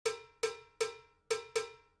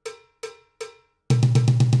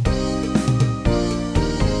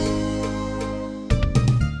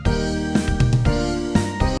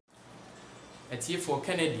for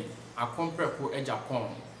Kennedy Agyapong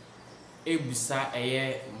Ebusa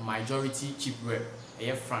majority chief rep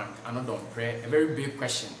Frank Annoh Dompreh, a very big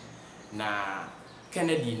question. Na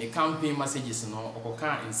Kennedy the campaign messages no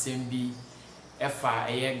okoka nsem bi efa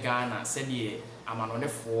Ghana said ye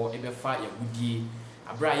amanonefo ebefa yagudie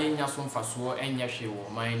abra yenya so mfaso enye hwe wo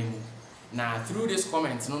man ni mu. Na through this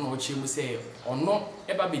comment no no chemu say ono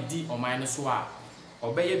eba bedi oman no so a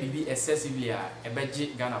obeye bibi excessively a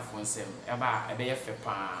ebeje Ghana fo nsem eba ebeye fe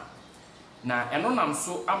pa. Na eno nam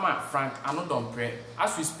so ama Frank Annoh Dompreh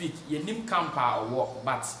as we speak yenim campa owo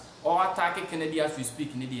but or attack Kennedy as we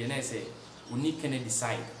speak ni de na say oni Kennedy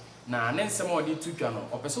side. Na nsem odi tutwa no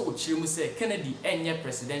opeso o chiremu say Kennedy enye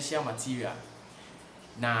presidential material.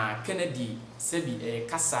 Na Kennedy sebi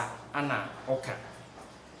kasa ana oka.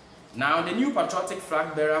 Now the new patriotic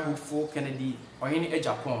flag bearer hopeful Kennedy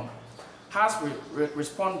Agyapong has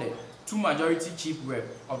responded to majority chief rep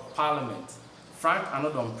of parliament Frank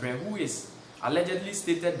Annoh Dompreh, who is allegedly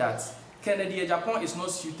stated that Kennedy Agyapong is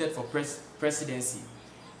not suited for presidency.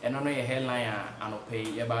 And on a headline and pay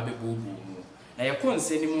yababe bubu. Now you can't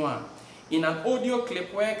say anymore. In an audio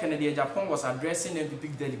clip where Kennedy Agyapong was addressing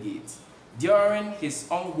MPP delegates during his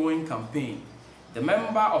ongoing campaign, the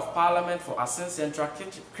member of parliament for Asin Central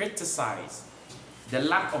criticized the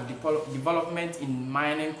lack of development in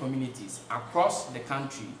mining communities across the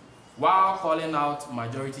country while calling out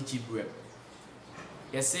majority chief rep.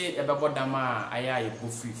 You say about dama aya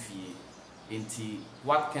free fee.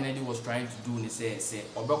 What Kennedy was trying to do is say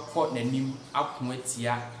obekọ nanim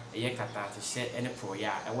akoatia kata to share any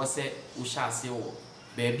proya. I was say we shall say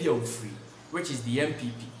baby of free, which is the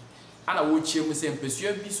MPP. And I will cheer me say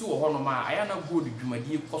pursue bi so ho no ma aya na go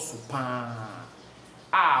dwumadi koso pa.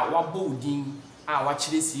 Wa bolding wa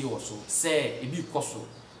chire si also say e bi koso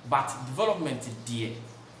but development there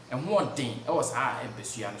and one thing it was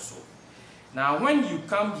pursue so. Now when you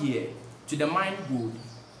come here to the mine gold,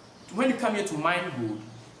 when you come here to mine gold,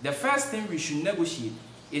 the first thing we should negotiate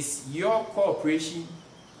is your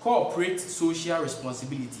corporate social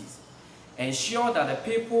responsibilities. Ensure that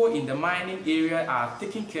the people in the mining area are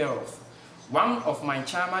taken care of. One of my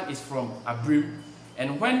chairman is from Abril,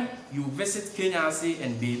 and when you visit Kenyasi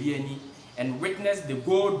and Babyani and witness the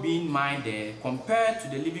gold being mined there compared to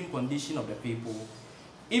the living condition of the people,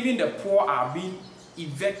 even the poor are being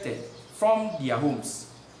evicted from their homes.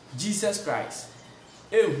 Jesus Christ.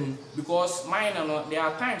 Because mine there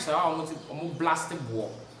are times I almost blast the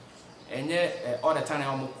wall, and all the time I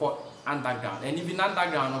almost caught underground, and even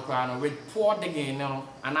underground with poor digging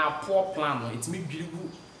and our poor plan. It's me beautiful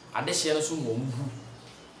at the shell so move.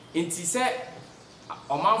 In say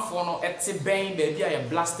a man for no at the bang baby I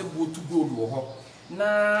blasted wood to go to her.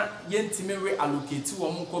 Na yentimere allocate to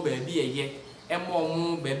a muko baby a ye, and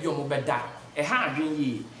more baby or beda, a hard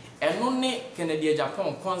ye, and only Kennedy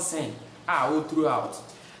Agyapong consent. All throughout.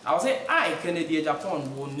 I will say Kennedy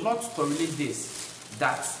Agyapong will not tolerate this.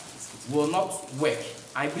 That will not work.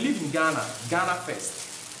 I believe in Ghana first.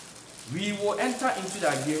 We will enter into the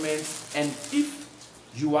agreement, and if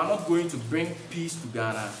you are not going to bring peace to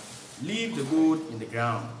Ghana, leave the gold in the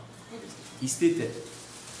ground. He stated.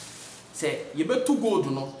 Say, you better to gold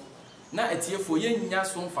no. Na etie for ye nya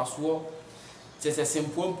so mfaso. Say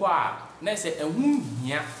simple na say ehun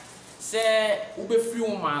hia. Say ube free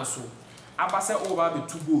woman so. Abase over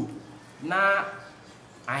be too good. Na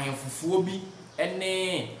ayenfufuo bi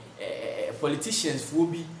ene politicians fuo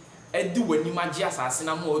bi edi wani magye asase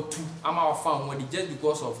na mo otu ama wafa ho just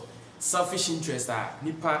because of selfish interest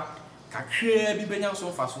nipa kakra bi benya so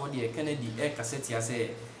faso de Kennedy kaseti ase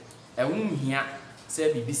ehunhia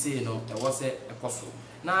say bibi say no e was ekoso.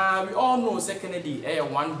 Na we all know say Kennedy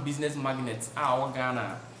one business magnate our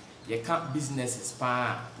Ghana ye can't businesses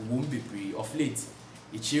pa won bebree of late.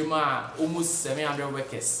 Ichima almost 700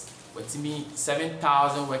 workers, what me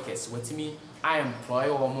 7,000 workers, what me I employ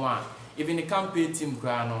or more. Even the campaign team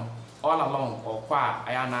grano all along or qua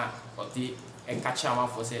ayana or the and catch a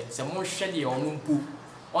for say some more shady or numpu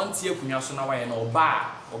on tia punyasona way no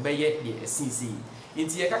bar obey yet the CC. In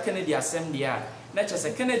Tiaka Kennedy assembly, not just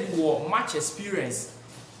a Kennedy war much experience.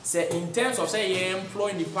 Say in terms of say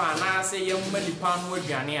employing the pan, I say young man the pan with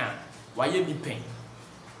Ghana, why you be paying.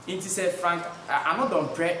 Inti say Frank Annoh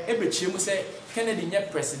Dompreh ebechemu say Kennedy nye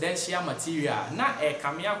presidential material na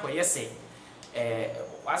kamia ko yese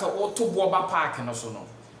asa oto boba park no so no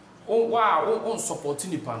on support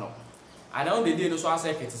nipa no and on the day no so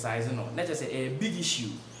asa criticize no na just a big issue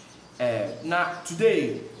na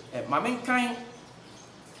today mamen kan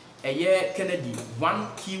Kennedy one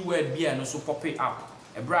keyword be no so pop it up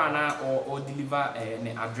bra na or deliver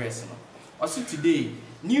an address no also today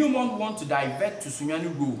Newmont want to divert to Sunyani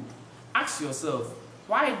Road Ask yourself,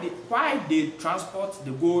 why they transport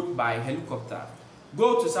the gold by helicopter?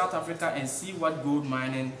 Go to South Africa and see what gold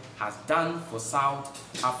mining has done for South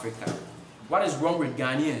Africa. What is wrong with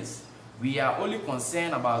Ghanaians? We are only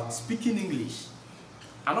concerned about speaking English.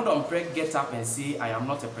 Annoh Dompreh get up and say, I am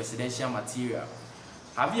not a presidential material.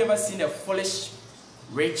 Have you ever seen a foolish,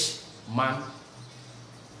 rich man?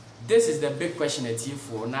 This is the big question at you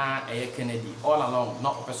for now, Kennedy. All along,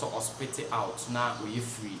 not a person or spit it out, now we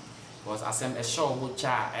free. Because as I'm a show, which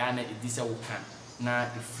I this will can now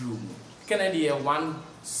it flew. Kennedy, one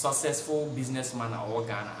successful businessman or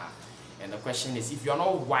Ghana. And the question is, if you're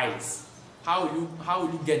not wise, how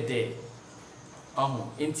will you get there?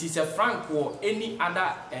 In Teacher Frank or any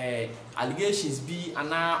other allegations be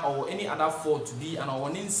or any other fault to be or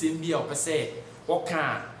one insane be or per se, or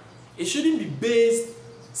can it shouldn't be based,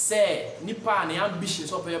 say, nipa and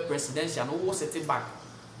ambitions of your presidential or set it back,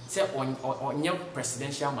 say on your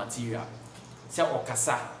presidential material, say or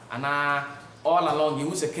Kasa, and all along you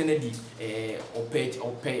was a Kennedy or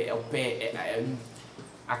pay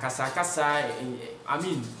Akasa, I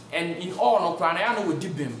mean, and in all no Kranayano would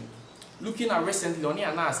dip him. Looking at recently on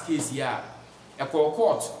Anna's case here, a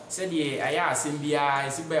court said, yeah, I asked him, I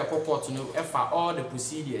see by a court to know all the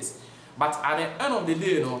procedures. But at the end of the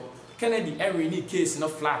day, no, Kennedy every case no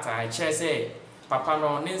flat. I chair say, Papa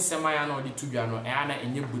no, Nensemayano, the Tubiano, Anna,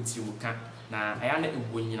 and your boots you can. Now, I am a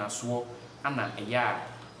winner, swore, Anna, a yard,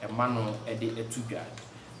 a mano, a Tubia.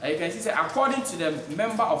 You can see, according to the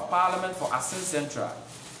Member of Parliament for Assam Central,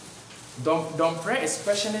 Dompreh is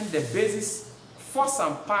questioning the basis for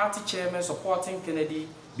some party chairman supporting Kennedy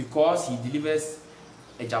because he delivers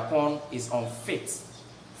Agyapong is unfit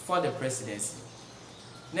for the presidency.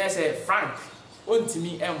 Now say Frank,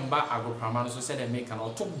 ontimi emba agopramano so said they make an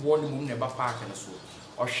auto board mum never park and so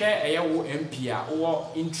or share a MP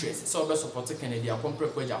or interest so be support Kennedy upon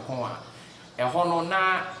prepare Agyapong a hono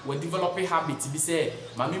na we develop a habit be say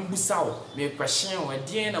mami mbusa wo me question we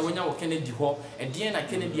den na wonya wo Kennedy ho e den na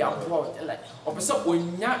Kennedy abo like opese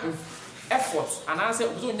onya effort and I say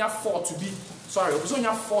opese onya for to be sorry opese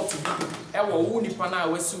onya for to be e wo wo nipa na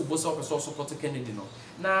we si oboso opese support Kennedy no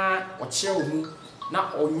na o che wo mu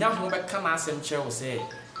na onya ho be ka na asem che wo say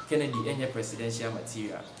Kennedy enye presidential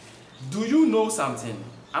material. Do you know something?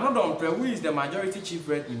 Annoh Dompreh, who is the majority chief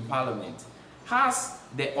rep in parliament, has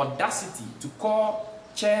the audacity to call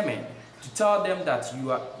chairman to tell them that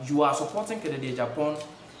you are supporting Kennedy Agyapong.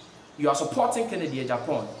 You are supporting Kennedy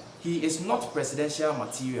Agyapong. He is not presidential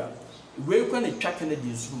material. We can track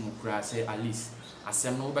Kennedy's room, say at least. As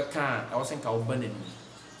I know, I was saying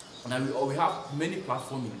now we have many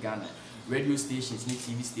platforms in Ghana, radio stations,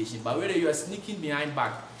 TV stations, but whether you are sneaking behind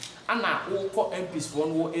back, and now all MPs for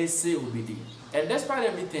one say obedi. And despite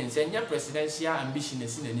everything, saying your presidential ambition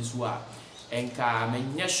is in this war. And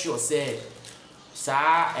I'm sure say,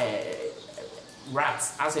 sa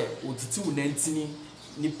rats as a utitu nentini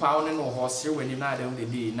ni pound and or horse when you not on the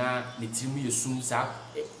day na the team you soon sa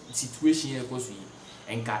situation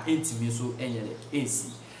and can intimate so any.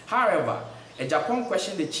 However, Agyapong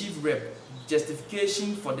questioned the chief rep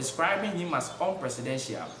justification for describing him as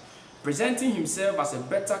unpresidential, presenting himself as a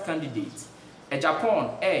better candidate.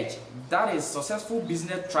 Agyapong urged that his successful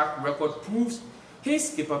business track record proves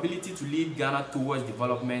his capability to lead Ghana towards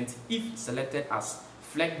development if selected as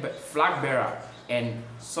flag bearer and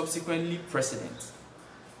subsequently president.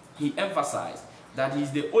 He emphasized that he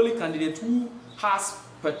is the only candidate who has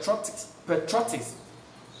patriotic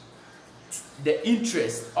the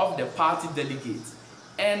interest of the party delegates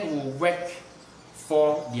and will work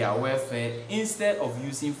for their welfare instead of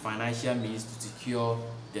using financial means to secure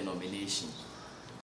the nomination.